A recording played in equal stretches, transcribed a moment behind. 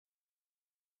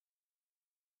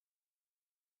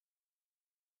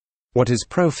What is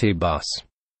Profibus?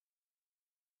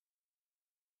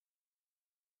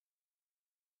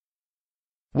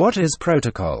 What is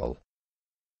protocol?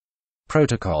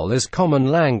 Protocol is common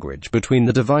language between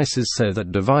the devices so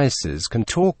that devices can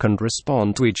talk and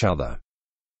respond to each other.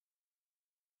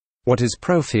 What is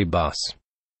Profibus?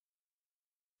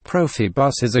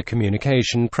 Profibus is a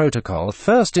communication protocol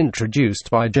first introduced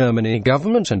by Germany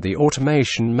government and the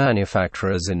automation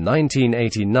manufacturers in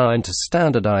 1989 to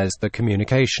standardize the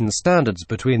communication standards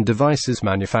between devices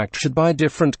manufactured by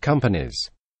different companies.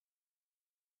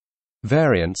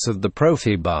 Variants of the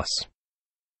Profibus.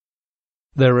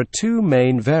 There are two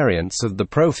main variants of the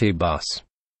Profibus.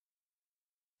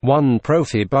 1.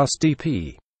 Profibus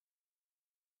Dp.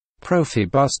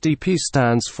 Profibus Dp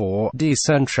stands for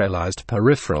Decentralized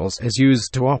Peripherals, is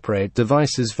used to operate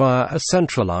devices via a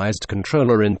centralized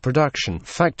controller in production,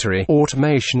 factory,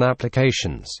 automation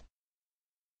applications.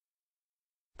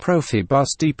 Profibus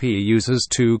Dp uses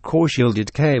two-core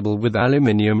shielded cable with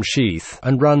aluminium sheath,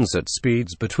 and runs at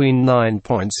speeds between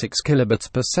 9.6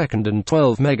 kilobits per second and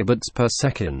 12 megabits per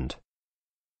second.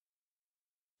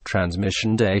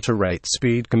 Transmission data rate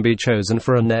speed can be chosen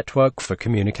for a network for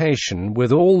communication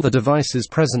with all the devices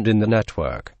present in the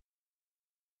network.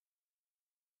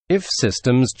 If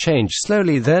systems change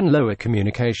slowly, then lower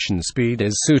communication speed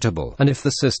is suitable, and if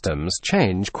the systems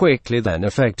change quickly, then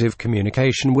effective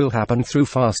communication will happen through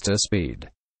faster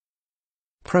speed.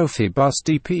 Profibus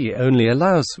Dp only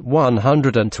allows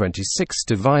 126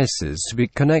 devices to be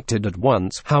connected at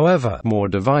once. However, more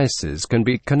devices can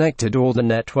be connected or the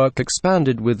network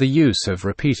expanded with the use of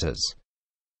repeaters.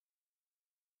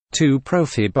 2.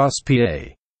 Profibus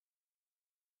Pa.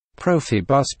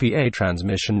 Profibus Pa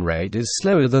transmission rate is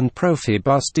slower than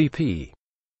Profibus Dp.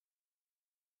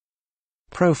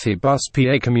 Profibus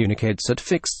Pa communicates at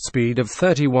fixed speed of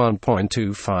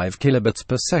 31.25 kilobits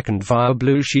per second via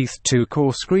blue-sheath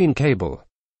two-core screen cable.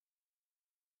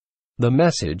 The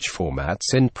message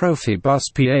formats in Profibus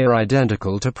Pa are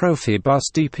identical to Profibus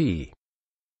Dp.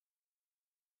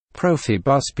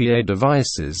 Profibus Pa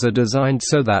devices are designed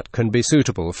so that can be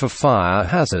suitable for fire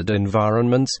hazard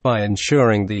environments by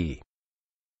ensuring the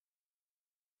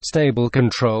stable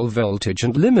control voltage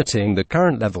and limiting the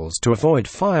current levels to avoid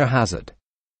fire hazard.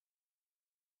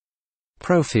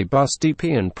 Profibus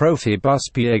Dp and Profibus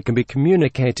Pa can be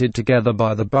communicated together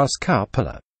by the bus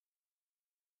coupler.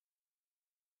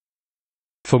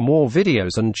 For more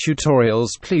videos and tutorials,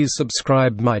 please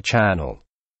subscribe my channel.